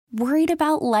Worried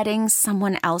about letting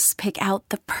someone else pick out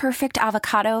the perfect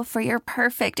avocado for your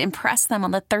perfect impress them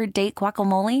on the third date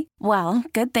guacamole? Well,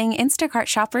 good thing Instacart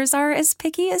shoppers are as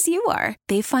picky as you are.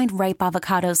 They find ripe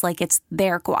avocados like it's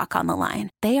their guac on the line.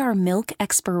 They are milk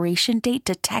expiration date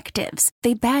detectives.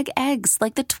 They bag eggs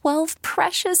like the 12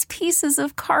 precious pieces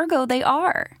of cargo they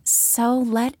are. So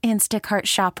let Instacart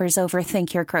shoppers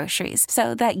overthink your groceries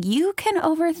so that you can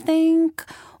overthink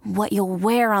what you'll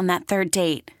wear on that third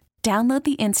date. Download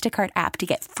the Instacart app to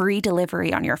get free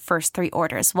delivery on your first 3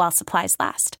 orders while supplies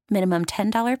last. Minimum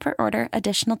 $10 per order.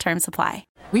 Additional terms apply.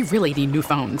 We really need new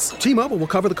phones. T-Mobile will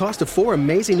cover the cost of 4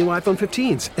 amazing new iPhone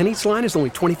 15s, and each line is only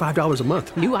 $25 a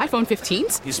month. New iPhone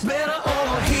 15s? It's better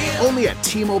over here. Only at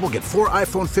T-Mobile, get 4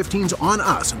 iPhone 15s on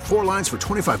us and 4 lines for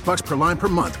 $25 per line per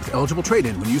month with eligible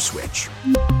trade-in when you switch.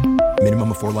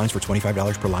 Minimum of 4 lines for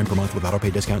 $25 per line per month with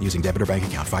autopay discount using debit or bank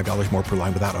account. $5 more per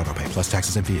line without autopay, plus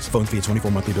taxes and fees. Phone fee at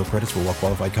 24 monthly bill credits for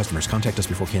well-qualified customers. Contact us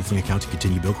before canceling account to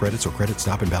continue bill credits or credit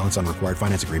stop and balance on required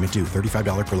finance agreement due.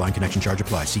 $35 per line connection charge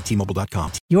applies. See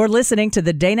T-Mobile.com. You're listening to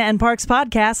the Dana and Parks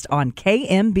podcast on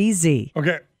KMBZ.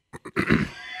 Okay.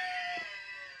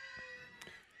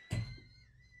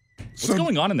 What's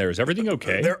going on in there? Is everything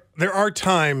okay? There are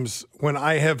times when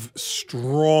I have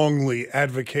strongly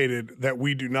advocated that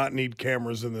we do not need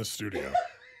cameras in this studio.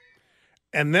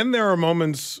 And then there are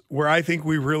moments where I think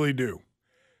we really do.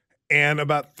 And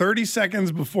about 30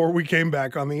 seconds before we came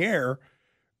back on the air,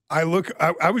 I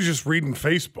was just reading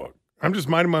Facebook. I'm just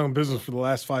minding my own business for the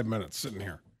last 5 minutes sitting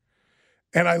here.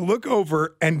 And I look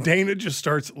over and Dana just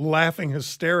starts laughing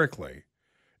hysterically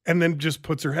and then just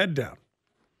puts her head down.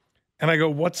 And I go,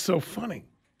 what's so funny?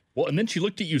 Well, and then she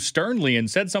looked at you sternly and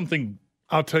said something.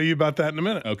 I'll tell you about that in a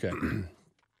minute. Okay.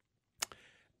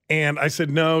 And I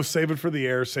said, no, save it for the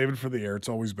air. Save it for the air. It's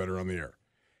always better on the air.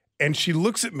 And she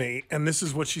looks at me, and this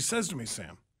is what she says to me,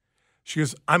 Sam. She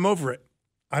goes, I'm over it.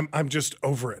 I'm just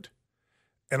over it.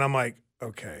 And I'm like,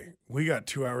 okay, we got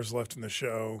 2 hours left in the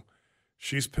show.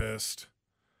 She's pissed.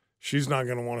 She's not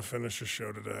going to want to finish the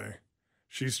show today.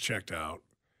 She's checked out.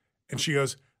 And she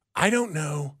goes, I don't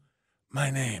know my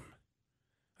name.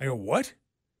 I go, what?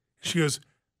 She goes,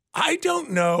 I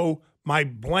don't know my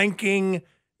blanking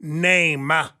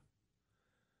name. And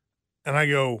I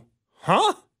go,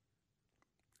 huh?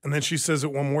 And then she says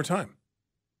it one more time.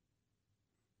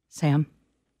 Sam.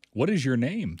 What is your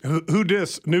name? Who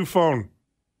dis? New phone.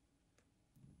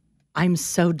 I'm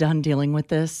so done dealing with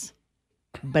this,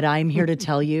 but I'm here to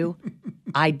tell you,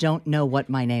 I don't know what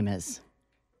my name is.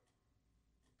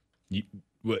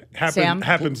 What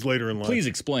happens later in life. Please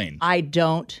explain. I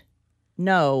don't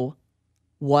know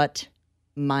what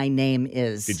my name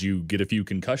is. Did you get a few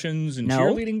concussions and No.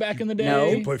 cheerleading back in the day?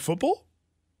 No. You play football?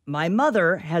 My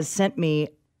mother has sent me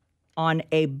on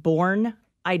a born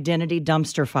identity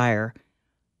dumpster fire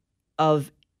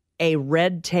of a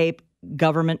red tape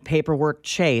government paperwork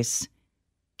chase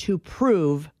to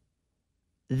prove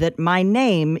that my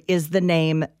name is the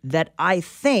name that I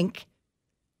think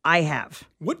I have.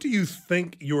 What do you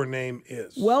think your name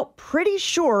is? Well, pretty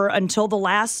sure until the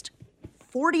last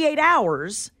 48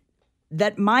 hours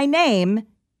that my name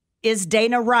is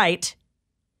Dana Wright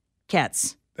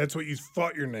Ketz. That's what you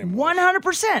thought your name was.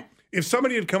 100%. If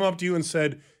somebody had come up to you and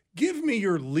said, give me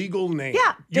your legal name.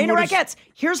 Yeah, Dana Wright Ketz.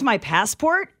 Here's my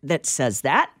passport that says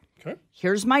that. Okay.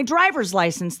 Here's my driver's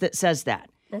license that says that.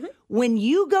 Okay. When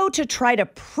you go to try to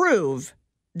prove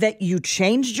that you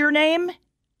changed your name,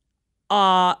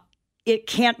 it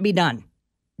can't be done.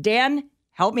 Dan,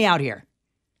 help me out here.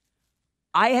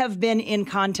 I have been in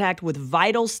contact with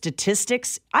Vital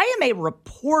Statistics. I am a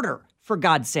reporter, for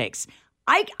God's sakes.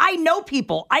 I know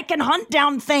people. I can hunt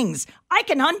down things. I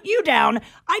can hunt you down.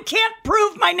 I can't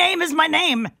prove my name is my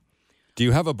name. Do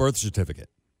you have a birth certificate?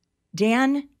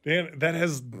 Dan, that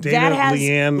has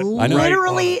Leanne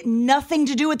literally nothing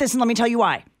to do with this, and let me tell you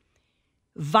why.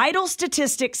 Vital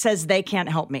Statistics says they can't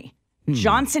help me.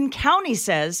 Johnson County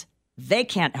says they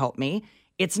can't help me.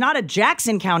 It's not a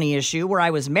Jackson County issue where I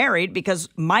was married because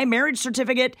my marriage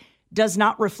certificate does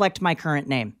not reflect my current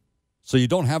name. So you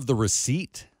don't have the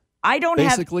receipt? I don't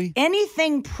basically have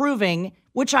anything proving,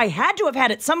 which I had to have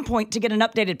had at some point to get an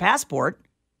updated passport.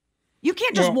 You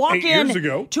can't just walk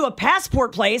in to a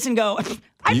passport place and go,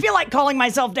 I feel like calling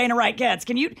myself Dana Wright Ketz.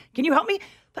 Can you help me?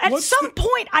 At some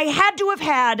point, I had to have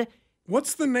had.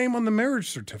 What's the name on the marriage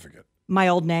certificate? My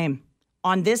old name.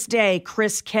 On this day,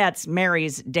 Chris Ketz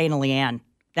marries Dana Leanne.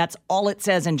 That's all it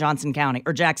says in Johnson County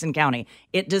or Jackson County.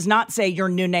 It does not say your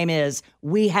new name is.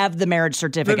 We have the marriage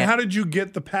certificate. Then how did you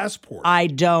get the passport? I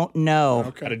don't know.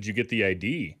 Okay. How did you get the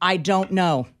ID? I don't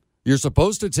know. You're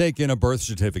supposed to take in a birth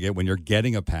certificate when you're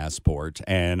getting a passport,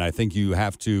 and I think you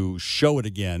have to show it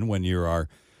again when you are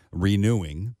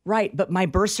renewing. Right, but my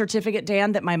birth certificate,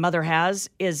 Dan, that my mother has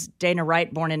is Dana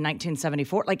Wright, born in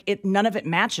 1974. Like, none of it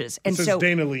matches. And it says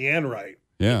Dana Leanne Wright.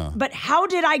 Yeah. But how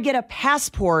did I get a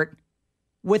passport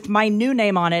with my new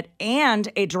name on it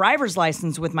and a driver's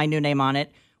license with my new name on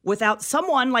it without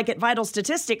someone like at Vital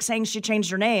Statistics saying she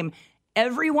changed her name?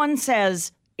 Everyone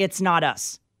says it's not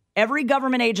us. Every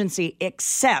government agency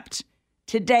except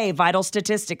today, Vital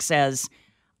Statistics says,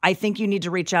 I think you need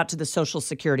to reach out to the Social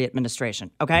Security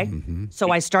Administration, okay? Mm-hmm.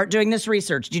 So I start doing this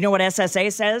research. Do you know what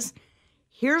SSA says?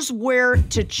 Here's where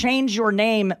to change your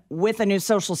name with a new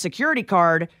Social Security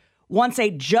card once a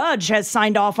judge has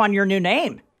signed off on your new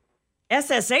name.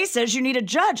 SSA says you need a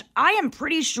judge. I am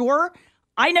pretty sure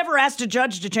I never asked a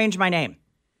judge to change my name.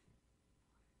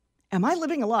 Am I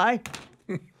living a lie?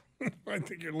 I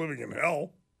think you're living in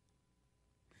hell.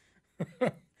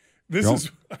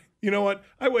 You know what?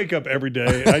 I wake up every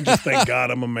day and I just thank God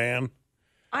I'm a man.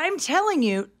 I'm telling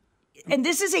you, and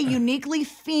this is a uniquely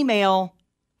female,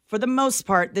 for the most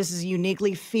part, this is a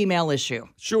uniquely female issue.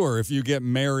 Sure, if you get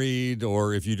married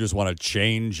or if you just want to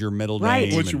change your middle Right.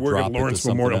 name Once you and work at drop it to Lawrence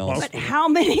something Memorial else. But how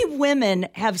many women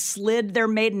have slid their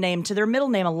maiden name to their middle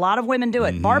name? A lot of women do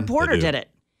it. Barb Porter do. did it.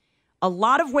 A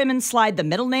lot of women slide the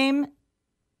middle name,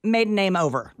 maiden name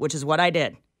over, which is what I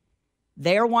did.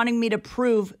 They are wanting me to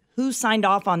prove who signed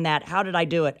off on that. How did I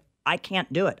do it? I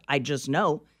can't do it. I just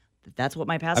know that that's what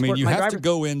my passport. I mean, you my have driver- to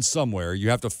go in somewhere. You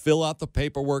have to fill out the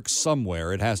paperwork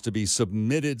somewhere. It has to be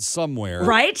submitted somewhere.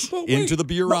 right Into the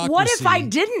bureaucracy. But what if I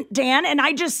didn't, Dan? And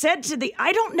I just said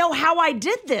I don't know how I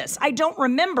did this. I don't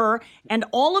remember. And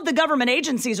all of the government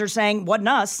agencies are saying, wasn't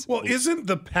us. Well, isn't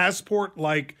the passport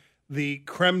like the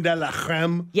creme de la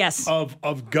creme Yes.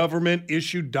 of government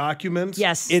issued documents?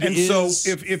 Yes. It and is. so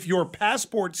if your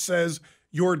passport says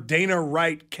you're Dana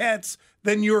Wright Ketz,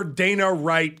 then you're Dana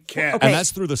Wright Ketz. Okay. And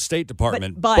that's through the State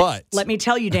Department. But let me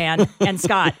tell you, Dan and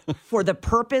Scott, for the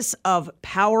purpose of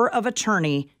power of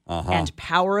attorney and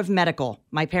power of medical,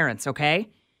 my parents, okay?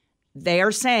 They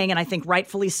are saying, and I think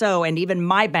rightfully so, and even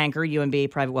my banker, UMB,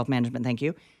 Private Wealth Management, thank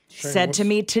you, said to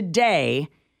me today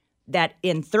that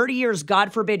in 30 years,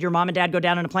 God forbid your mom and dad go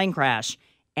down in a plane crash,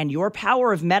 and your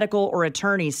power of medical or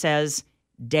attorney says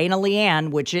Dana Leanne,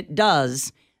 which it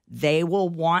does, they will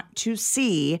want to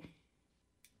see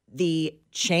the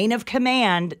chain of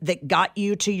command that got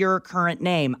you to your current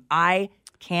name. I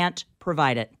can't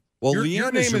provide it. Well, Your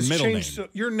Leanne is your has middle name. changed.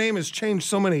 Your name has changed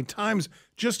so many times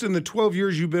just in the 12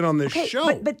 years you've been on this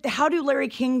show. But how do Larry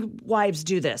King wives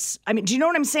do this? I mean, do you know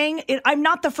what I'm saying? I'm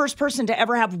not the first person to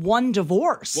ever have one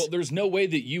divorce. Well, there's no way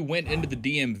that you went into the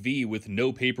DMV with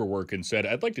no paperwork and said,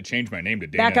 I'd like to change my name to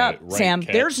Dana Back up, Wright Sam.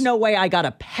 Ketz." There's no way I got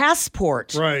a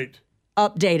passport Right.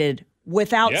 updated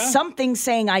without Yeah. something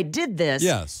saying I did this.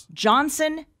 Yes.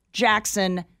 Johnson,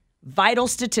 Jackson, Vital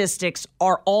Statistics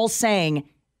are all saying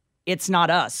it's not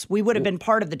us. We would have been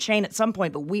part of the chain at some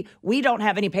point, but we don't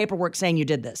have any paperwork saying you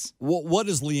did this. What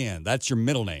is Leanne? That's your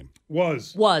middle name.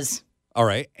 Was. All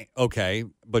right. Okay.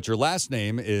 But your last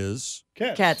name is,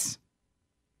 Ketz. Ketz.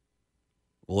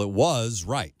 well, it was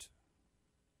right.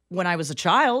 When I was a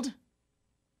child.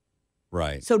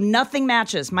 Right. So nothing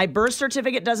matches. My birth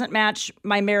certificate doesn't match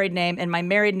my married name, and my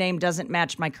married name doesn't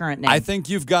match my current name. I think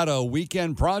you've got a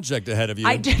weekend project ahead of you.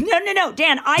 No,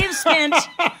 Dan. I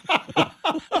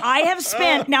have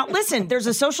spent. Now, listen. There's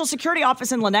a Social Security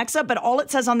office in Lenexa, but all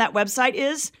it says on that website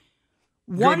is,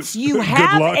 once you good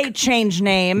have luck. a changed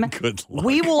name, Good luck.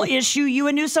 we will issue you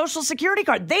a new Social Security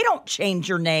card. They don't change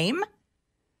your name.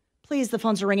 Please, the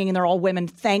phones are ringing, and they're all women.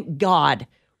 Thank God.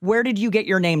 Where did you get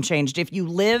your name changed? If you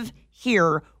live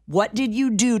here, what did you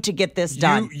do to get this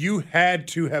done? You had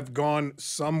to have gone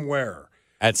somewhere.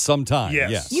 At some time. Yes.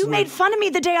 Yes. You made fun of me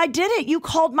the day I did it. You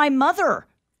called my mother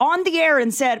on the air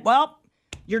and said, well,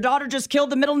 your daughter just killed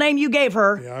the middle name you gave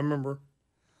her. Yeah, I remember.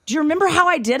 Do you remember how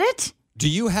I did it? Do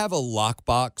you have a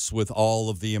lockbox with all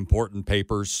of the important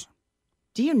papers?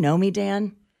 Do you know me,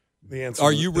 Dan? The answer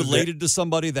Are is- you is related to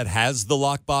somebody that has the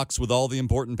lockbox with all the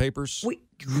important papers?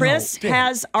 Chris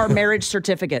has our marriage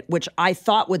certificate, which I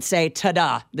thought would say,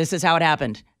 ta-da, this is how it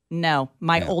happened. No,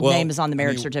 my old well, name is on the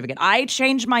marriage certificate. I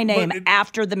changed my name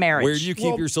after the marriage. Where do you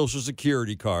keep your Social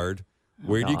Security card?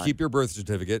 Where do you keep your birth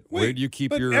certificate? Wait, Where do you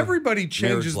keep but your everybody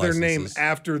changes their marriage name licenses?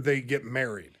 after they get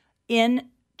married. In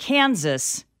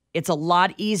Kansas, it's a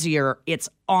lot easier. It's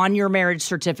on your marriage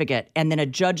certificate, and then a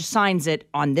judge signs it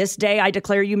on this day I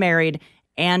declare you married,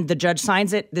 and the judge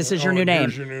signs it. This is your new name.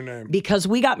 Here's your new name. Because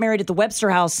we got married at the Webster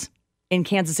House in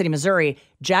Kansas City, Missouri,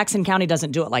 Jackson County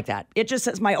doesn't do it like that. It just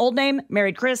says my old name,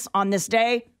 married Chris, on this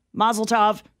day, Mazel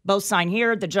tov. Both sign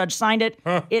here. The judge signed it.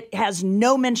 Huh. It has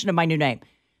no mention of my new name.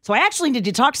 So I actually need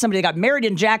to talk to somebody that got married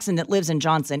in Jackson that lives in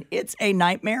Johnson. It's a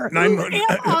nightmare. Who am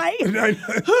I? Who am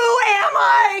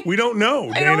I? We don't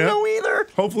know, Dana. I don't know either.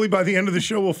 Hopefully by the end of the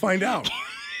show, we'll find out.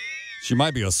 She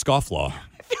might be a scofflaw.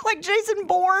 I feel like Jason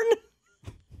Bourne.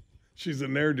 She's a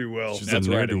ne'er-do-well. That's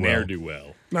right, a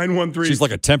ne'er-do-well. 913. She's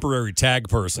like a temporary tag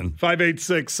person.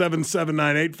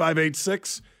 586-7798.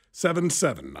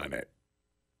 586-7798.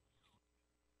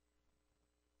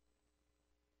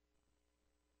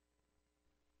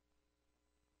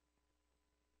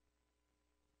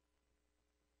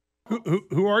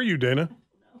 Who are you, Dana?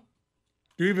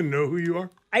 Do you even know who you are?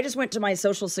 I just went to my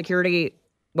Social Security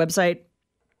website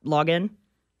login.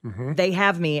 Mm-hmm. They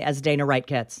have me as Dana Wright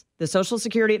Ketz. The Social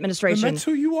Security Administration. And that's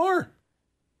who you are.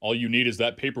 All you need is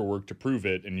that paperwork to prove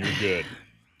it, and you're good.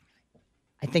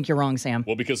 I think you're wrong, Sam.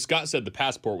 Well, because Scott said the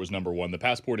passport was number one. The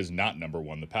passport is not number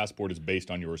one. The passport is based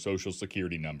on your Social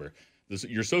Security number.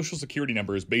 Your Social Security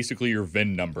number is basically your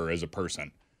VIN number as a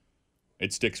person.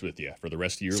 It sticks with you for the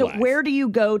rest of your life. So where do you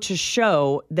go to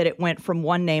show that it went from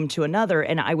one name to another?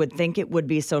 And I would think it would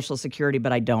be Social Security,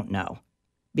 but I don't know.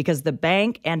 Because the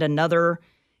bank and another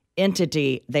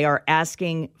entity, they are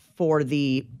asking for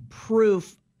the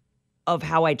proof of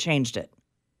how I changed it.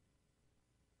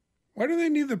 Why do they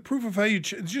need the proof of how you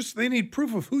they need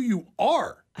proof of who you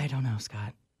are. I don't know,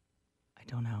 Scott. I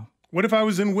don't know. What if I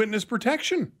was in witness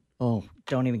protection? Oh,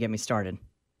 don't even get me started.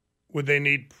 Would they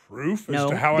need proof as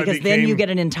No, to how I became? because then you get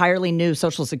an entirely new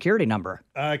Social Security number.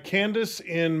 Candace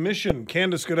in Mission.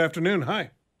 Candace, good afternoon. Hi.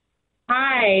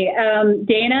 Hi,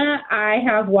 Dana. I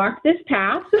have walked this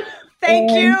path.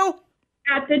 Thank you.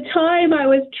 At the time, I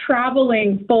was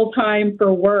traveling full-time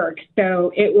for work,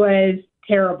 so it was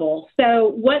terrible.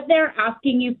 So what they're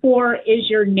asking you for is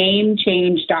your name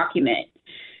change document.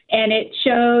 And it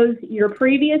shows your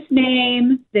previous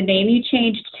name, the name you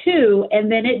changed to, and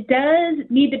then it does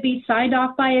need to be signed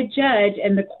off by a judge,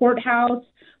 and the courthouse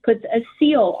puts a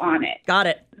seal on it. Got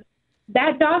it.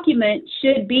 That document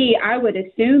should be, I would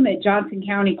assume, at Johnson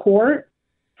County Court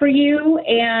for you,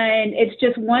 and it's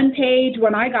just one page.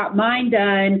 When I got mine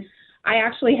done, I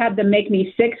actually had them make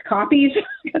me 6 copies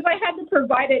because I had to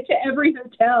provide it to every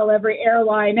hotel, every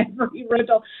airline, every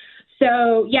rental.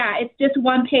 So, yeah, it's just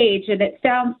one page, and it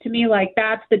sounds to me like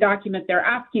that's the document they're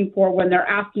asking for when they're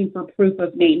asking for proof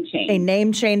of name change. A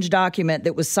name change document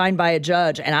that was signed by a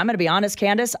judge. And I'm going to be honest,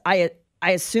 Candace, I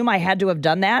assume I had to have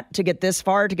done that to get this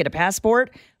far, to get a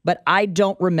passport, but I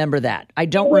don't remember that. I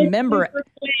don't remember. Super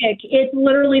quick. It's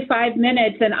literally 5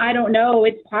 minutes, and I don't know.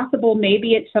 It's possible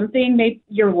maybe it's something maybe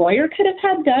your lawyer could have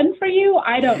had done for you.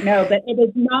 I don't know, but it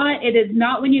is not. It is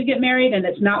not when you get married, and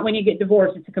it's not when you get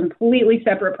divorced. It's a completely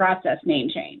separate process, name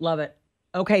change. Love it.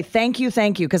 Okay, thank you,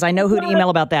 because I know who to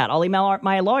email about that. I'll email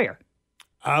my lawyer.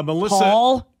 Melissa.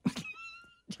 Paul.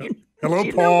 Hello,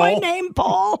 You Paul. know my name,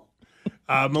 Paul.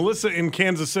 Melissa in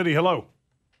Kansas City. Hello.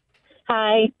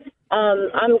 Hi.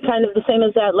 I'm kind of the same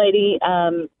as that lady.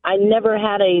 I never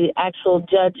had a actual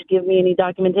judge give me any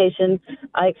documentation.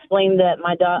 I explained that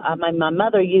my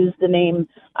mother used the name.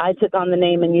 I took on the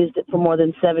name and used it for more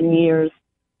than 7 years.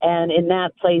 And in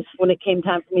that place, when it came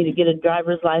time for me to get a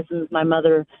driver's license, my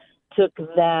mother took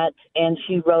that and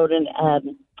she wrote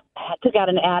took out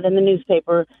an ad in the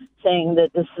newspaper saying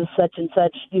that this is such and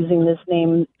such using this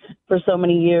name for so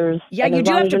many years. Yeah, and you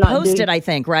do have to post it, I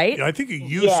think, right? Yeah, I think you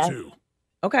used to.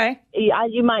 Okay. Yeah,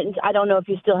 you might. I don't know if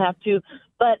you still have to,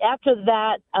 but after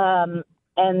that,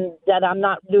 and that I'm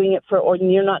not doing it for, or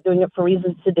you're not doing it for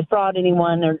reasons to defraud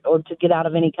anyone or to get out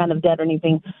of any kind of debt or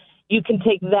anything, you can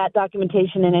take that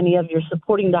documentation and any of your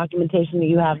supporting documentation that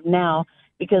you have now,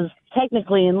 because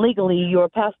technically and legally, your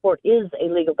passport is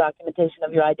a legal documentation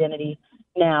of your identity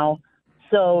now.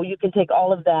 So you can take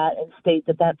all of that and state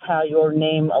that that's how your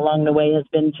name along the way has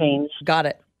been changed. Got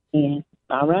it. Yeah.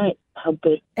 All right. Hope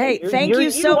it. Hey, thank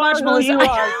you so much, Melissa. You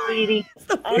are, sweetie.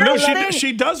 No,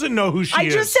 she doesn't know who she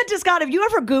is. I just said to Scott, have you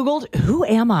ever Googled, who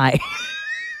am I?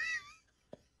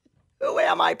 Who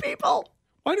am I, people?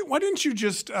 Why didn't you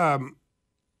just,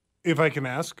 if I can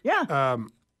ask? Yeah.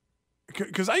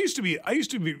 Because I used to be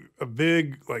a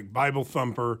big Bible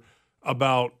thumper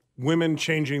about women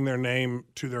changing their name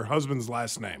to their husband's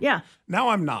last name. Yeah. Now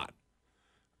I'm not.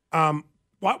 Why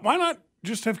not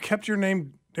just have kept your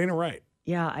name Dana Wright?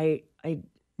 Yeah, I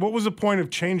What was the point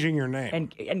of changing your name?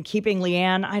 and keeping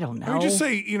Leanne, I don't know. I would just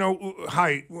say,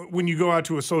 hi, when you go out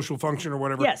to a social function or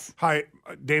whatever. Yes. Hi,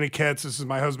 Dana Ketz, this is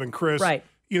my husband, Chris. Right.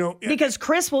 Because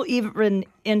Chris will even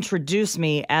introduce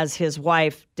me as his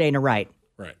wife, Dana Wright.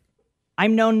 Right.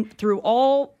 I'm known through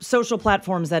all social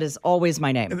platforms. That is always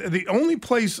my name. The only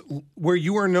place where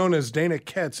you are known as Dana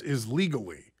Ketz is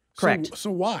legally. Correct. So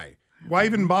why? Why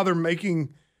even bother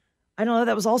making... I don't know.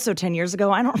 That was also 10 years ago.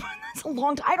 That's a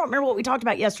long time. I don't remember what we talked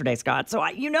about yesterday, Scott. So,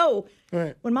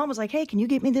 Right. When Mom was like, hey, can you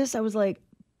get me this? I was like,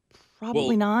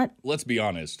 probably not. Let's be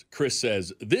honest. Chris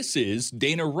says, this is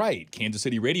Dana Wright, Kansas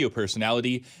City radio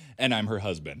personality, and I'm her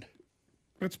husband.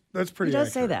 That's pretty He does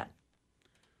accurate. say that.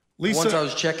 Lisa. Once I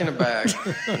was checking a bag,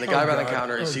 and the guy behind the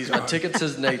counter, he sees my ticket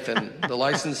says Nathan, the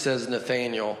license says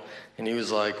Nathaniel, and he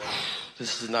was like,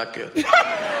 this is not good.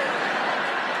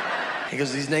 He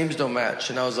goes, these names don't match.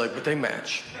 And I was like, but they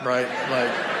match, right?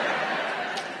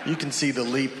 Like, you can see the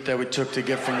leap that we took to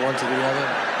get from one to the other.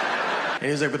 And he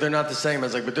was like, but they're not the same. I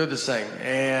was like, but they're the same.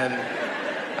 And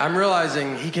I'm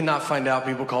realizing he cannot find out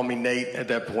people call me Nate at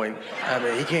that point. I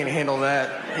mean, he can't handle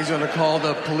that. He's going to call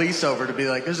the police over to be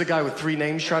like, there's a guy with 3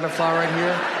 names trying to fly right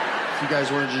here. If you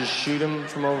guys want to just shoot him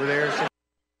from over there.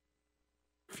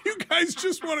 If you guys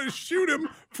just want to shoot him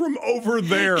from over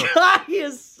there. God, he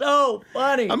is so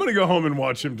funny. I'm going to go home and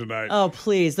watch him tonight. Oh,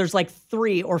 please. There's like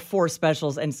 3 or 4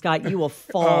 specials, and Scott, you will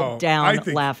fall down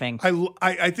laughing.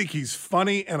 I think he's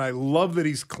funny, and I love that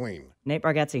he's clean. Nate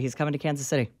Bargatze, he's coming to Kansas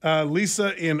City.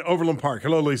 Lisa in Overland Park.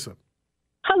 Hello, Lisa.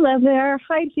 Hello there.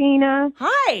 Hi, Gina.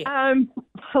 Hi.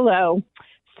 Hello.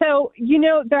 So,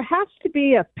 there has to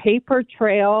be a paper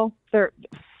trail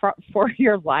for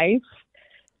your life.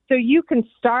 So you can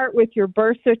start with your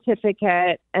birth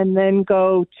certificate and then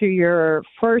go to your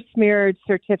first marriage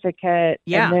certificate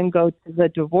and then go to the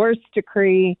divorce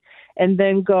decree and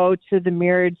then go to the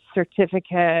marriage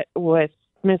certificate with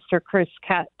Mr. Chris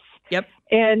Ketz. Yep.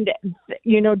 And,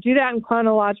 do that in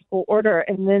chronological order.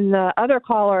 And then the other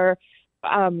caller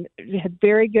had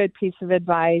very good piece of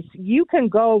advice. You can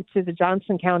go to the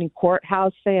Johnson County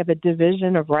Courthouse. They have a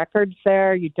division of records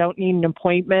there. You don't need an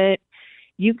appointment.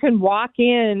 You can walk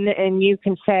in and you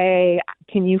can say,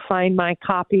 can you find my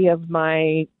copy of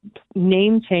my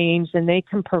name change? And they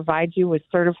can provide you with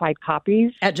certified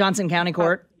copies. At Johnson County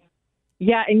Court?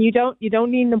 Yeah, and you don't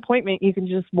need an appointment. You can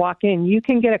just walk in. You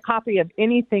can get a copy of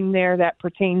anything there that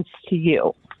pertains to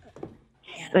you.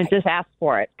 And just ask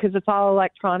for it because it's all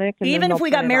electronic. And even if we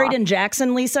got married in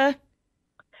Jackson, Lisa?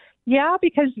 Yeah,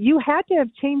 because you had to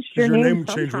have changed your name name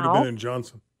somehow. change would have been in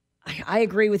Johnson. I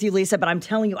agree with you, Lisa, but I'm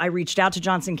telling you, I reached out to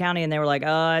Johnson County and they were like,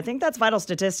 I think that's vital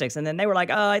statistics. And then they were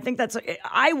like, I think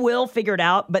I will figure it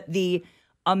out. But the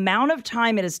amount of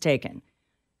time it has taken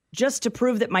just to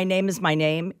prove that my name is my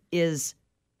name is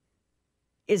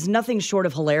nothing short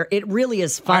of hilarious. It really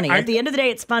is funny. At the end of the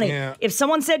day, it's funny. Yeah. If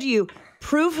someone said to you,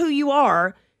 prove who you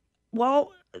are,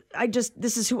 well,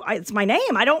 it's my name.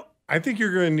 I think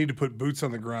you're going to need to put boots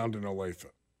on the ground in Olathe.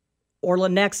 Or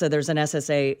Lenexa, there's an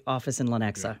SSA office in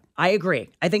Lenexa. Yeah. I agree.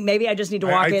 I think maybe I just need to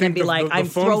walk in and be like, I'm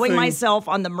throwing myself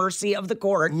on the mercy of the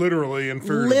court. Literally and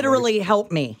figuratively. Literally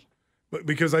help me. But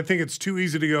because I think it's too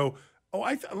easy to go,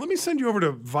 let me send you over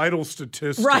to Vital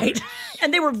Statistics. Right.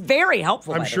 And they were very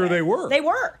helpful. I'm sure they were. They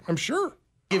were. I'm sure.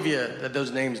 Give you that those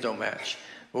names don't match.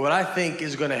 But what I think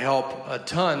is going to help a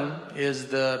ton is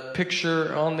the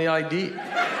picture on the ID.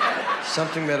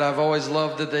 Something that I've always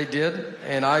loved that they did.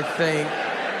 And I think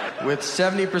with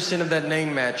 70% of that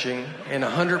name matching and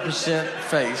 100%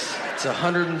 face, it's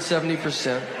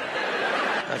 170%.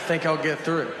 I think I'll get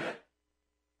through it.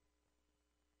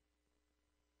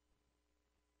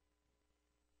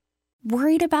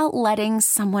 Worried about letting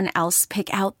someone else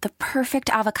pick out the perfect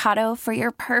avocado for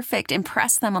your perfect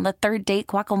impress them on the third date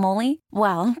guacamole?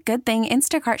 Well, good thing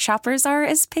Instacart shoppers are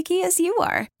as picky as you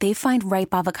are. They find ripe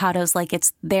avocados like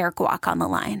it's their guac on the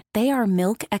line. They are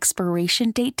milk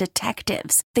expiration date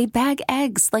detectives. They bag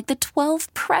eggs like the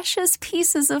 12 precious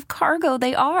pieces of cargo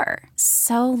they are.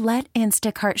 So let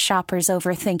Instacart shoppers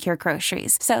overthink your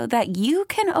groceries so that you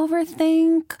can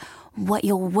overthink what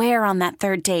you'll wear on that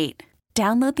third date.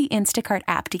 Download the Instacart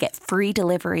app to get free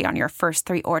delivery on your first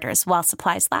 3 orders while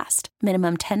supplies last.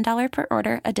 Minimum $10 per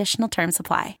order. Additional terms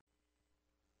apply.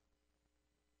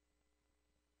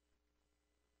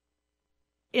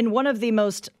 In one of the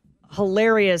most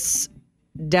hilarious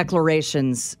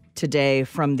declarations today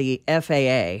from the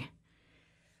FAA,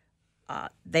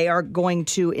 they are going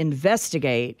to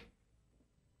investigate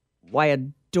why a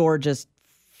door just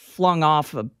flung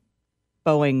off a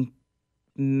Boeing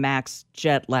Max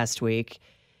jet last week.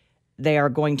 They are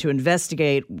going to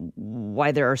investigate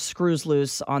why there are screws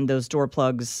loose on those door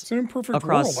plugs. It's an imperfect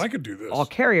across world. I could do this. All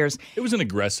carriers. It was an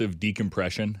aggressive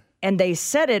decompression. And they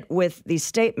said it with the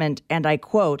statement, and I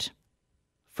quote,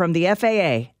 from the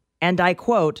FAA, and I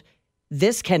quote,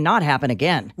 "This cannot happen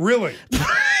again." Really?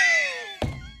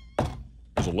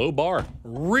 It's a low bar.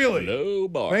 Really? Low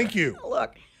bar. Thank you.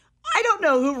 Look, I don't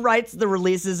know who writes the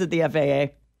releases at the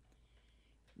FAA.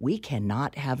 We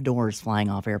cannot have doors flying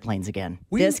off airplanes again.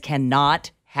 This cannot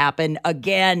happen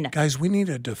again. Guys, we need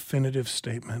a definitive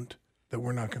statement that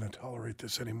we're not going to tolerate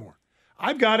this anymore.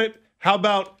 I've got it. How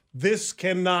about this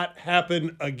cannot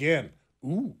happen again?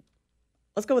 Ooh.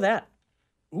 Let's go with that.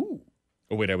 Ooh.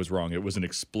 Oh, wait, I was wrong. It was an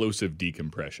explosive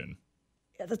decompression.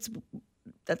 Yeah,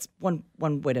 that's one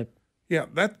way to. Yeah,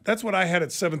 that's what I had at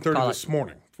 7:30 this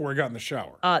morning before I got in the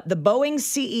shower. The Boeing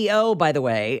CEO, by the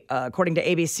way, according to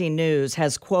ABC News,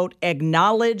 has, quote,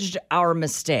 acknowledged our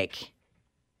mistake.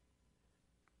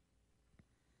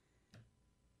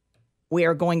 We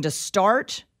are going to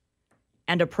start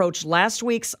and approach last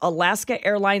week's Alaska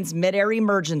Airlines mid-air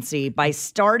emergency by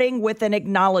starting with an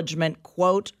acknowledgement,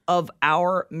 quote, of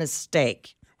our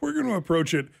mistake. We're going to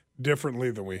approach it differently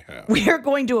than we have. We are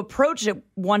going to approach it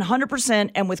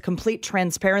 100% and with complete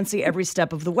transparency every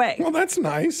step of the way. Well, that's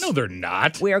nice. No, they're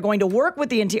not. We are going to work with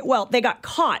the well, they got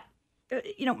caught.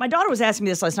 My daughter was asking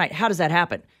me this last night. How does that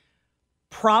happen?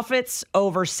 Profits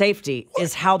over safety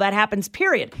is how that happens,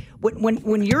 period.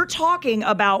 When you're talking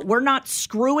about we're not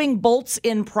screwing bolts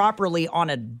in properly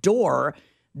on a door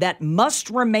that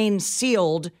must remain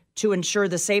sealed to ensure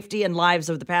the safety and lives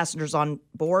of the passengers on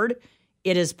board,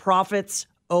 it is profits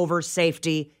over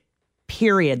safety,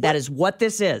 period. That is what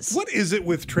this is. What is it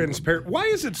with transparent? Why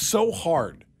is it so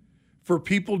hard for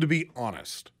people to be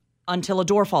honest? Until a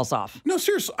door falls off. No,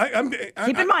 seriously.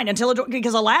 Keep in mind,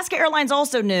 because Alaska Airlines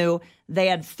also knew they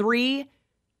had 3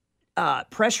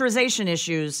 pressurization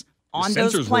issues on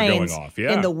those planes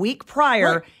in the week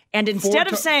prior. Right. And instead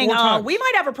of saying, we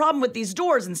might have a problem with these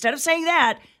doors, instead of saying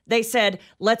that, they said,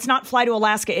 let's not fly to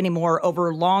Alaska anymore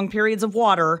over long periods of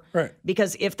water. Right.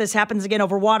 Because if this happens again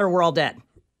over water, we're all dead.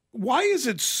 Why is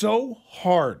it so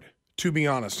hard to be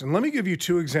honest? And let me give you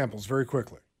 2 examples very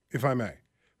quickly, if I may.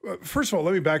 First of all,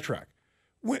 let me backtrack.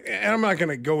 And I'm not going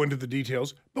to go into the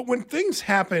details, but when things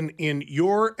happen in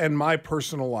your and my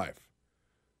personal life,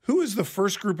 who is the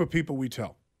first group of people we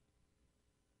tell?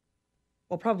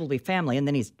 Well, probably family, and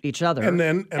then each other. And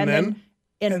then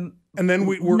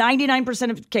we're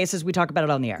 99% of cases we talk about it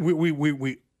on the air.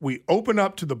 We open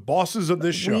up to the bosses of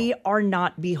this show. We are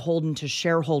not beholden to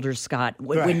shareholders, Scott.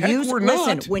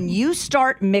 Not. When you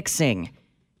start mixing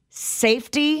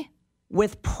safety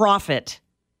with profit,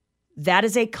 that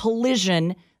is a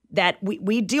collision that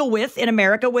we deal with in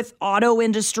America with auto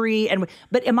industry.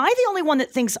 But am I the only one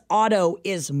that thinks auto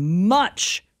is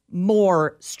much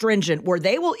more stringent, where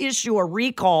they will issue a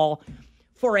recall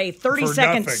for a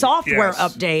 30-second software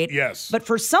update? Yes. But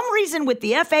for some reason with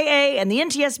the FAA and the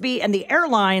NTSB and the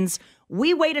airlines,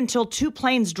 we wait until 2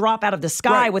 planes drop out of the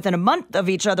sky within a month of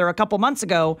each other a couple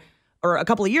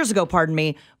of years ago,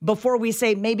 before we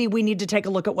say maybe we need to take a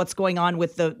look at what's going on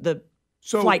with the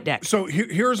flight deck. So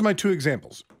here's my 2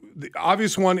 examples. The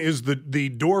obvious one is the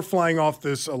door flying off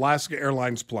this Alaska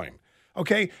Airlines plane.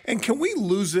 Okay? And can we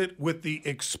lose it with the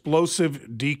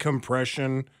explosive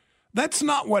decompression? That's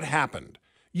not what happened.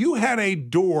 You had a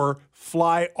door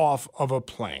fly off of a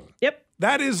plane. Yep.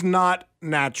 That is not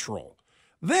natural.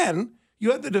 Then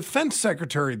you had the defense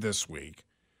secretary this week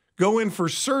go in for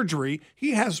surgery.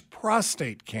 He has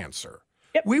prostate cancer.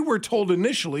 Yep. We were told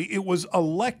initially it was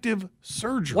elective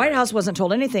surgery. White House wasn't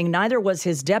told anything. Neither was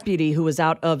his deputy, who was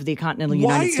out of the continental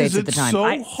United States at the time.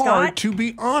 Why is it so hard to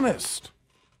be honest?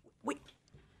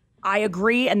 I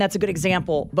agree, and that's a good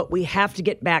example, but we have to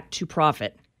get back to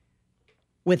profit.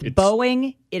 With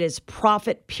Boeing, it is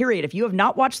profit, period. If you have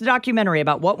not watched the documentary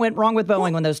about what went wrong with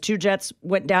Boeing when those 2 jets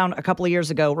went down a couple of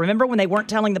years ago, remember when they weren't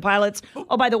telling the pilots,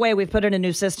 oh, by the way, we've put in a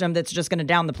new system that's just going to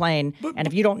down the plane, and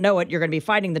if you don't know it, you're going to be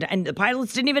fighting and the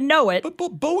pilots didn't even know it. But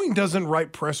Boeing doesn't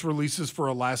write press releases for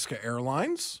Alaska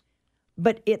Airlines.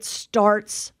 But it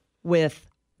starts with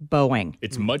Boeing.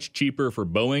 It's much cheaper for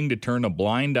Boeing to turn a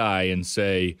blind eye and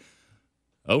say,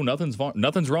 oh, nothing's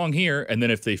wrong here. And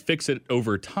then if they fix it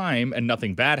over time and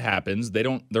nothing bad happens,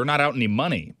 they're not out any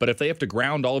money. But if they have to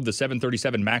ground all of the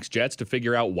 737 MAX jets to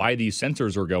figure out why these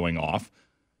sensors are going off.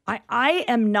 I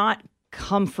am not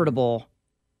comfortable,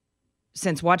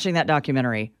 since watching that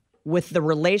documentary, with the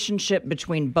relationship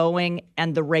between Boeing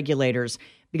and the regulators,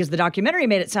 because the documentary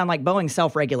made it sound like Boeing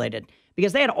self-regulated,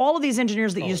 because they had all of these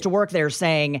engineers that used to work there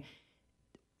saying,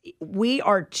 we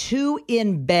are too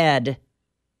in bed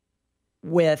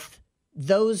with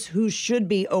those who should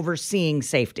be overseeing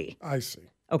safety. I see.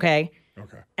 Okay?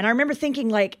 Okay. And I remember thinking,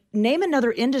 name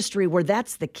another industry where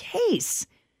that's the case.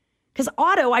 Because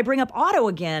I bring up auto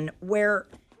again, where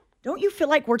don't you feel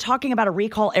like we're talking about a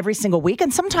recall every single week?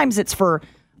 And sometimes it's for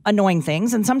annoying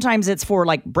things. And sometimes it's for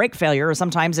like brake failure, or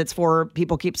sometimes it's for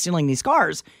people keep stealing these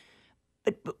cars.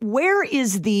 But where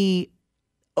is the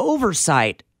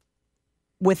oversight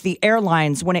with the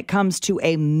airlines when it comes to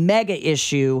a mega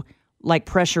issue like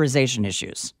pressurization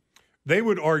issues? They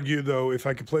would argue, though, if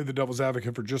I could play the devil's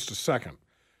advocate for just a second,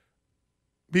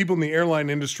 people in the airline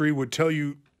industry would tell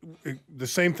you the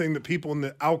same thing that people in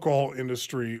the alcohol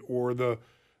industry or the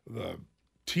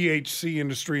THC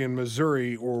industry in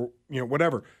Missouri or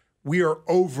whatever. We are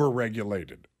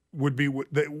over-regulated would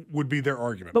be their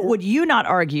argument. But would you not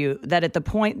argue that at the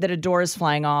point that a door is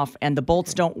flying off and the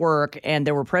bolts don't work and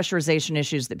there were pressurization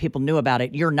issues that people knew about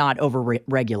it, you're not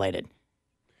over-regulated?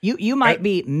 You might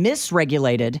be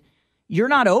misregulated. You're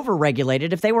not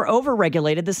over-regulated. If they were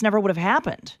over-regulated, this never would have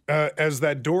happened. As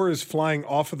that door is flying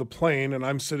off of the plane and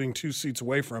I'm sitting 2 seats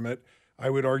away from it, I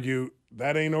would argue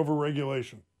that ain't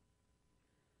over-regulation.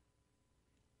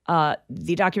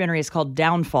 The documentary is called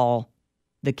Downfall,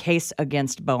 The Case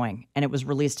Against Boeing, and it was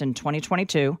released in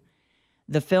 2022.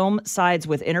 The film sides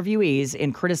with interviewees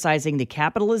in criticizing the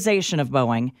capitalization of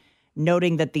Boeing,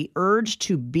 noting that the urge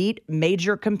to beat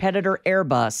major competitor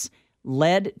Airbus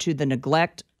led to the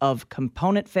neglect of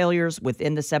component failures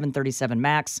within the 737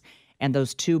 MAX and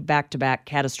those two back-to-back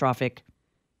catastrophic.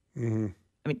 Mm-hmm.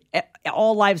 I mean,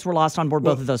 all lives were lost on board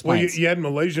both of those planes. Well, you had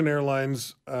Malaysian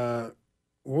Airlines. What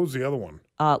was the other one?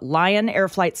 Lion Air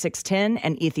Flight 610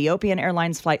 and Ethiopian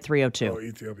Airlines Flight 302. Oh,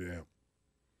 Ethiopia,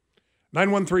 yeah.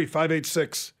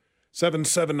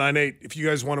 913-586-7798. If you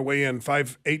guys want to weigh in,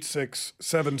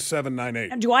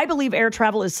 586-7798. Do I believe air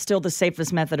travel is still the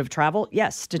safest method of travel?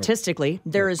 Yes, statistically,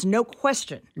 there is no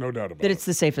question. No doubt about that it's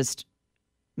the safest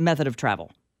method of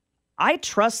travel. I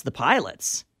trust the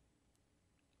pilots.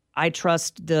 I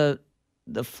trust the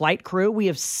flight crew. We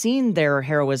have seen their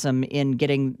heroism in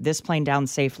getting this plane down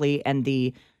safely, and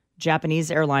the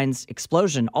Japanese Airlines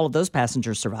explosion. All of those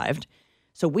passengers survived.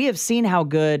 So we have seen how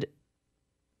good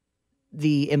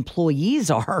the employees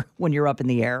are when you're up in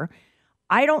the air.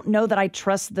 I don't know that I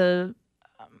trust the,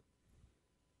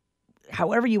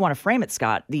 however you want to frame it,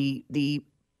 Scott, the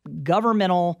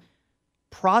governmental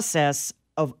process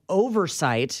of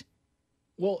oversight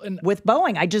with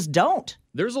Boeing. I just don't.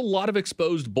 There's a lot of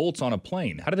exposed bolts on a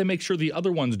plane. How do they make sure the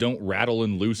other ones don't rattle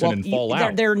and loosen and fall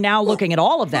out? They're now looking at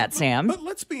all of that, Sam. But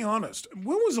let's be honest.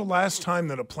 When was the last time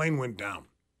that a plane went down?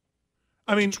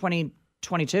 I mean,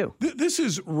 2022. This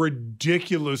is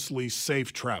ridiculously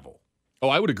safe travel. Oh,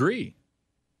 I would agree.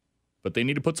 But they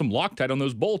need to put some Loctite on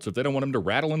those bolts if they don't want them to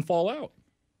rattle and fall out.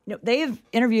 They've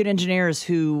interviewed engineers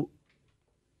who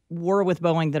were with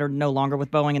Boeing that are no longer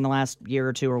with Boeing in the last year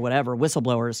or two or whatever,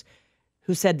 whistleblowers,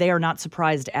 who said they are not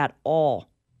surprised at all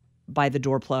by the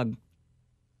door plug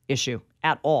issue,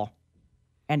 at all.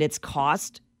 And it's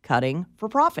cost cutting for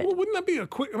profit. Well, wouldn't that be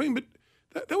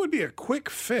but that would be a quick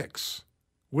fix,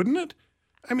 wouldn't it?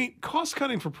 I mean, cost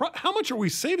cutting for how much are we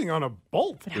saving on a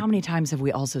bolt? But how many times have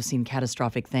we also seen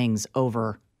catastrophic things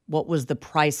over what was the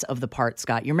price of the part,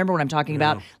 Scott? You remember what I'm talking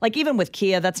about? Like even with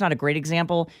Kia, that's not a great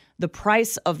example. The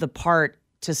price of the part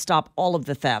to stop all of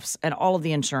the thefts and all of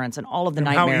the insurance and all of the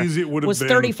nightmare how easy it would have was been.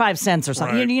 35 cents or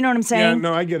something. Right. You know what I'm saying? Yeah,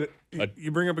 no, I get it.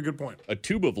 You bring up a good point. A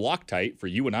tube of Loctite for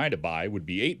you and I to buy would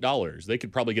be $8. They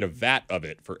could probably get a vat of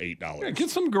it for $8. Yeah, get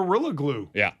some Gorilla Glue.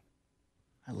 Yeah.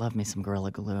 I love me some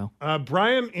Gorilla Glue.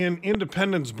 Brian in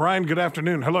Independence. Brian, good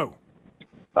afternoon. Hello.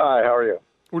 Hi, how are you?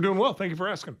 We're doing well. Thank you for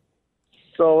asking.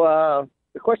 So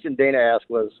the question Dana asked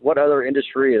was, what other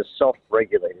industry is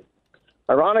self-regulated?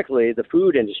 Ironically, the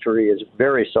food industry is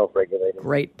very self-regulated.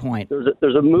 Great point.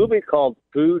 There's a movie called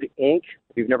Food, Inc.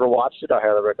 If you've never watched it, I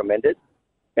highly recommend it.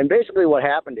 And basically what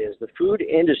happened is the food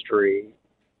industry,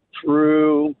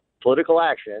 through political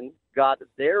action, got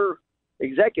their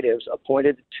executives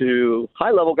appointed to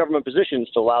high-level government positions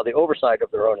to allow the oversight of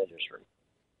their own industry.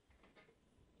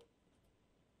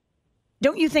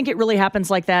 Don't you think it really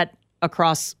happens like that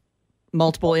across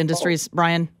multiple industries,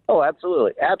 Brian? Oh,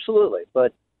 absolutely. Absolutely.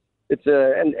 But it's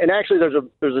and actually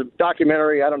there's a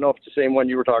documentary, I don't know if it's the same one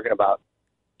you were talking about,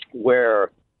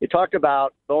 where it talked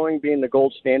about Boeing being the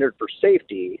gold standard for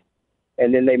safety,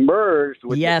 and then they merged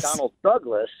with McDonnell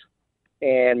Douglas,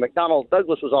 and McDonnell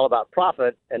Douglas was all about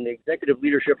profit, and the executive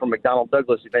leadership from McDonnell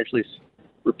Douglas eventually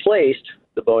replaced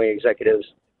the Boeing executives,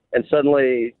 and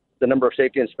suddenly the number of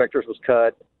safety inspectors was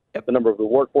cut, the number of the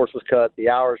workforce was cut, the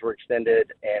hours were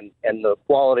extended, and the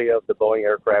quality of the Boeing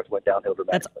aircraft went downhill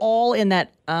dramatically. That's all in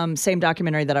that same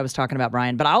documentary that I was talking about,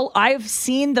 Brian. But I've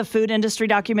seen the food industry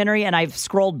documentary, and I've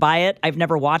scrolled by it. I've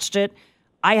never watched it.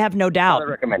 I have no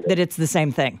doubt that it's the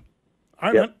same thing.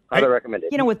 Highly recommend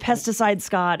it. You know, with pesticides,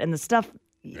 Scott, and the stuff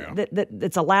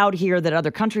that's allowed here that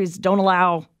other countries don't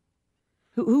allow.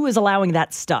 Who is allowing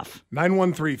that stuff?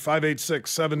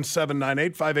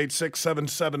 913-586-7798,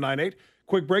 586-7798.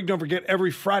 Quick break. Don't forget,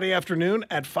 every Friday afternoon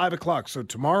at 5 o'clock. So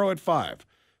tomorrow at 5,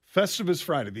 Festivus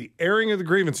Friday, the airing of the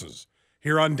grievances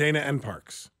here on Dana and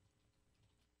Parks.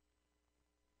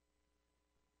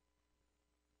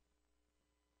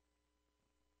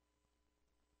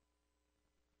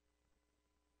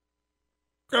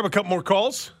 Grab a couple more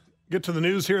calls, get to the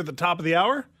news here at the top of the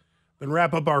hour, then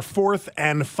wrap up our fourth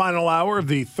and final hour of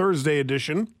the Thursday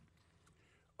edition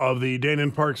of the Dana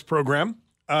and Parks program.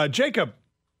 Jacob,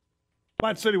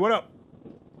 Platte City, what up?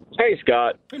 Hey,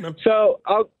 Scott. Hey, man. So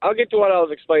I'll get to what I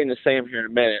was explaining to Sam here in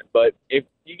a minute, but if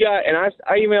you guys, and I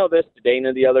emailed this to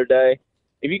Dana the other day,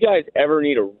 if you guys ever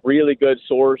need a really good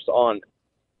source on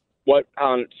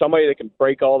somebody that can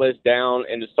break all this down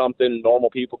into something normal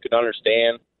people could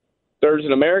understand, there's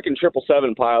an American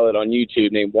 777 pilot on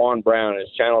YouTube named Juan Brown, and his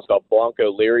channel is called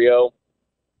Blanco Lirio.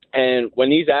 And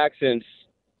when these accidents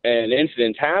and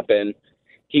incidents happen,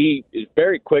 he is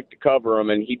very quick to cover them,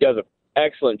 and he does an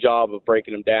excellent job of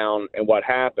breaking them down and what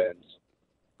happens.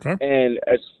 Okay. And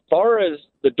as far as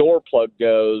the door plug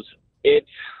goes, it's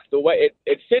the way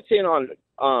it sits in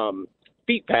on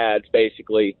feet pads,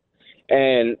 basically,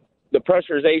 and the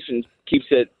pressurization keeps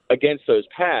it against those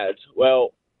pads.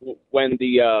 Well, when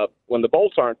the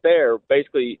bolts aren't there,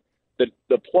 basically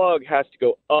the plug has to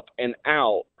go up and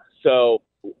out. So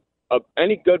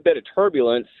any good bit of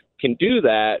turbulence can do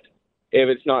that if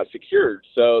it's not secured.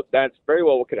 So that's very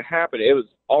well what could have happened. It was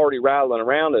already rattling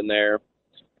around in there,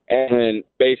 and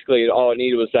basically all it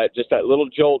needed was that little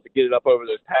jolt to get it up over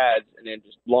those pads, and then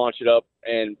just launch it up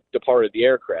and departed the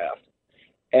aircraft.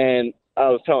 And I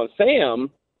was telling Sam,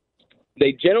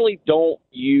 they generally don't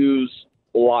use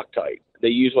Loctite. They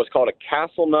use what's called a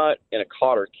castle nut and a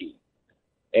cotter key.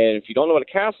 And if you don't know what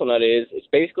a castle nut is, it's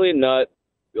basically a nut.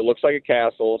 It looks like a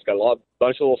castle. It's got a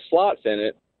bunch of little slots in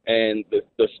it. And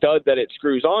the stud that it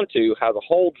screws onto has a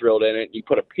hole drilled in it. You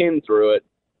put a pin through it,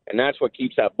 and that's what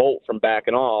keeps that bolt from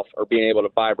backing off or being able to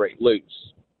vibrate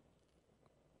loose.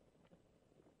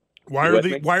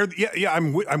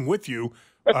 I'm with you.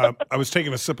 I was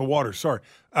taking a sip of water. Sorry.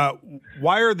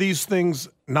 Why are these things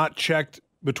not checked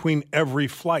between every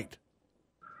flight?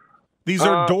 These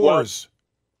are doors.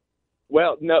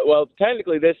 Well,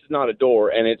 technically this is not a door,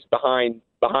 and it's behind.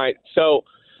 So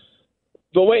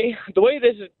the way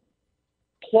this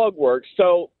plug works,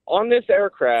 so on this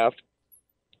aircraft,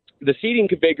 the seating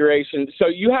configuration, so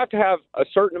you have to have a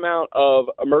certain amount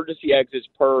of emergency exits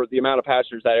per the amount of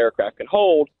passengers that aircraft can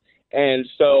hold. And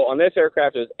so on this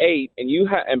aircraft is 8,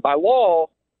 and by law,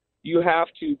 you have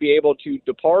to be able to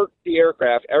depart the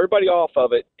aircraft, everybody off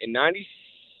of it, in 90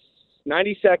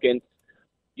 seconds,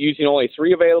 using only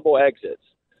 3 available exits.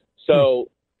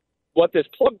 So what this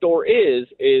plug door is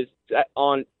that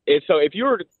so if you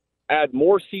were to add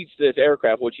more seats to this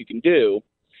aircraft, which you can do,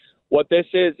 what this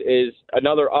is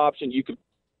another option. You could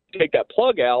take that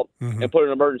plug out and put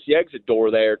an emergency exit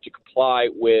door there to comply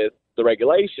with the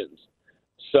regulations.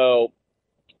 So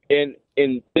in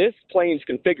this plane's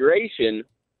configuration,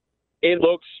 it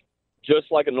looks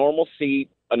just like a normal seat,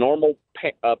 a normal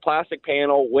plastic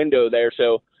panel window there.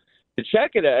 So to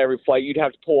check it at every flight, you'd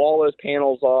have to pull all those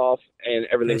panels off and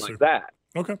everything like that.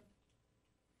 Okay.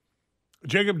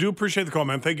 Jacob, do appreciate the call,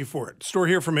 man. Thank you for it. Story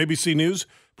here from ABC News.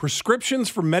 Prescriptions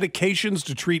for medications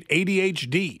to treat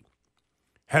ADHD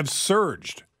have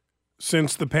surged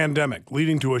since the pandemic,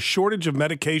 leading to a shortage of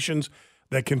medications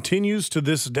that continues to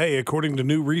this day, according to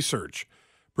new research.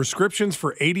 Prescriptions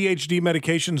for ADHD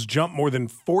medications jumped more than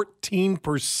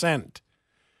 14%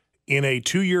 in a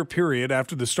 2-year period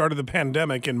after the start of the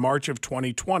pandemic in March of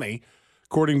 2020,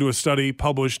 according to a study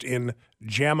published in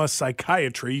JAMA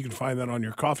Psychiatry. You can find that on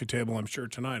your coffee table, I'm sure,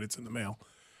 tonight. It's in the mail.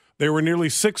 There were nearly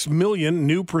 6 million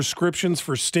new prescriptions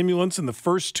for stimulants in the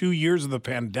first 2 years of the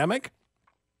pandemic,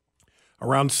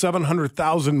 around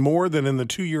 700,000 more than in the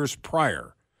 2 years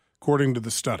prior, according to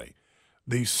the study.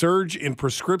 The surge in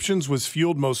prescriptions was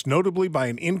fueled most notably by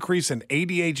an increase in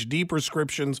ADHD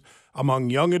prescriptions among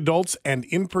young adults and,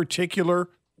 in particular,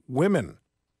 women.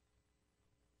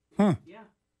 Yeah.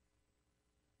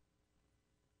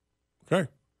 Okay.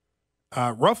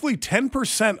 Roughly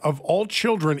 10% of all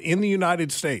children in the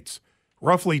United States,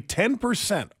 roughly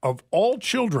 10% of all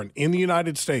children in the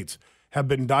United States have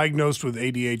been diagnosed with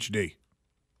ADHD.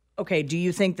 Okay, do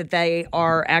you think that they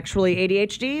are actually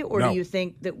ADHD, or No. do you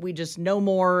think that we just know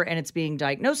more and it's being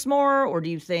diagnosed more, or do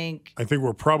you think... I think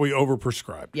we're probably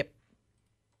overprescribed. Yep.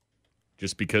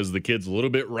 Just because the kid's a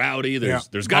little bit rowdy,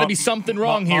 there's got to be something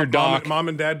wrong here, Doc. Mom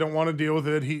and Dad don't want to deal with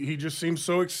it. He just seems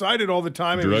so excited all the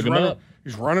time. And Drug him up.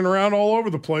 He's running around all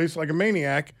over the place like a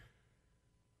maniac.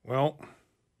 Well,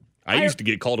 I used to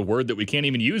get called a word that we can't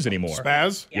even use anymore.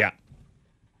 Spaz? Yeah.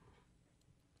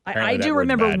 I do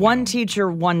remember one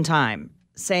teacher one time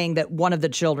saying that one of the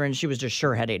children, she was just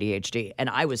sure had ADHD. And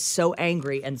I was so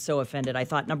angry and so offended. I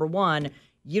thought, number one,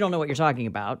 you don't know what you're talking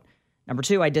about. Number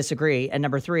two, I disagree. And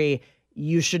number three,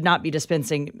 you should not be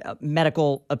dispensing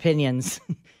medical opinions.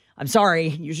 I'm sorry,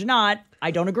 you should not.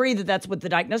 I don't agree that that's what the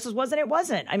diagnosis was, and it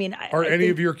wasn't. I mean, are any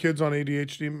of your kids on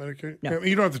ADHD medication? No.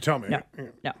 You don't have to tell me. No.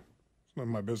 It's none of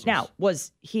my business. Now,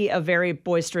 was he a very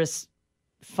boisterous,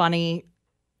 funny,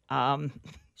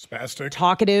 spastic,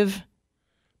 talkative?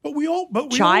 But we all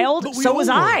child. So was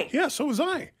I. Yeah, so was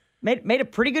I. Made a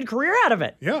pretty good career out of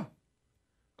it. Yeah,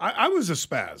 I was a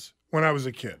spaz when I was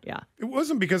a kid. Yeah, it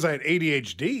wasn't because I had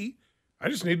ADHD. I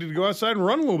just needed to go outside and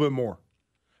run a little bit more.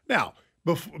 Now,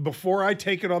 before I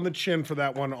take it on the chin for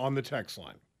that one on the text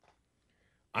line,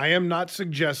 I am not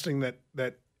suggesting that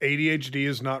ADHD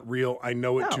is not real. I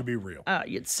know it to be real.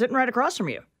 It's sitting right across from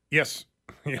you. Yes,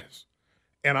 yes.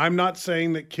 And I'm not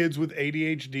saying that kids with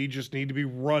ADHD just need to be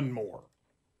run more.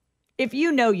 If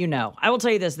you know, you know. I will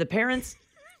tell you this, the parents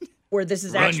where this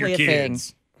is actually a thing,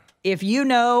 if you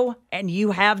know and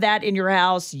you have that in your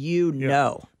house, you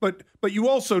know. But you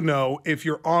also know if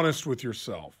you're honest with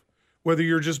yourself, whether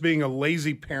you're just being a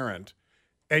lazy parent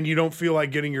and you don't feel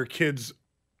like getting your kids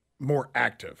more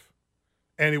active.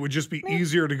 And it would just be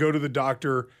easier to go to the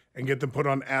doctor and get them put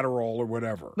on Adderall or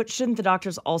whatever. But shouldn't the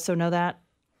doctors also know that?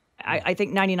 I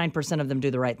think 99% of them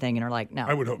do the right thing and are like, no,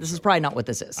 I would hope this is probably not what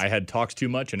this is. I had talks too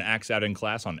much and acts out in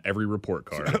class on every report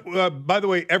card. By the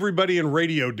way, everybody in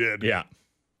radio did. Yeah.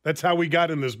 That's how we got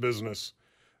in this business.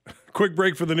 Quick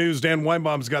break for the news. Dan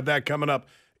Weinbaum's got that coming up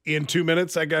in 2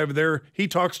 minutes. That guy over there, he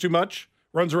talks too much,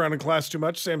 runs around in class too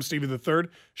much. Sam Stevie III,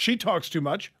 she talks too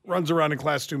much, runs around in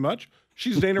class too much.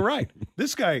 She's Dana Wright.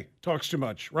 This guy talks too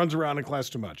much, runs around in class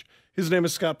too much. His name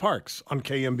is Scott Parks on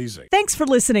KMBZ. Thanks for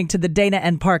listening to the Dana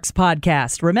and Parks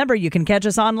podcast. Remember, you can catch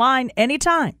us online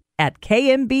anytime at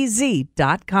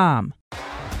kmbz.com.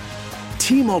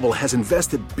 T-Mobile has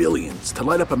invested billions to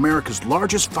light up America's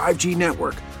largest 5G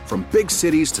network, from big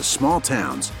cities to small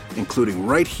towns, including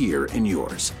right here in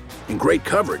yours. And great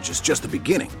coverage is just the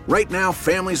beginning. Right now,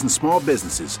 families and small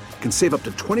businesses can save up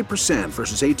to 20%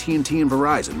 versus AT&T and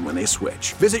Verizon when they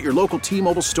switch. Visit your local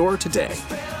T-Mobile store today.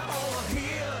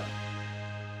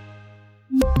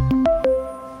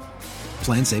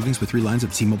 Plan savings with 3 lines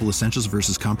of T-Mobile Essentials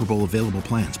versus comparable available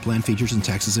plans. Plan features and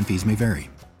taxes and fees may vary.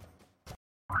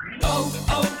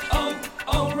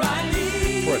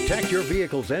 Protect your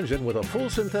vehicle's engine with a full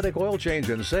synthetic oil change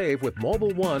and save with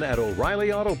Mobile One at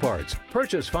O'Reilly Auto Parts.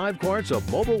 Purchase 5 quarts of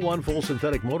Mobile One full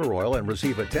synthetic motor oil and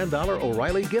receive a $10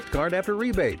 O'Reilly gift card after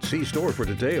rebate. See store for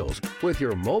details. With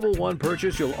your Mobile One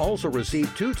purchase, you'll also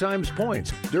receive 2 times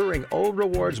points during O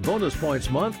Rewards Bonus Points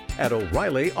Month at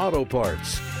O'Reilly Auto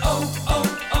Parts.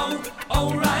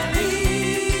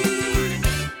 O'Reilly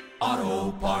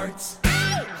Auto Parts.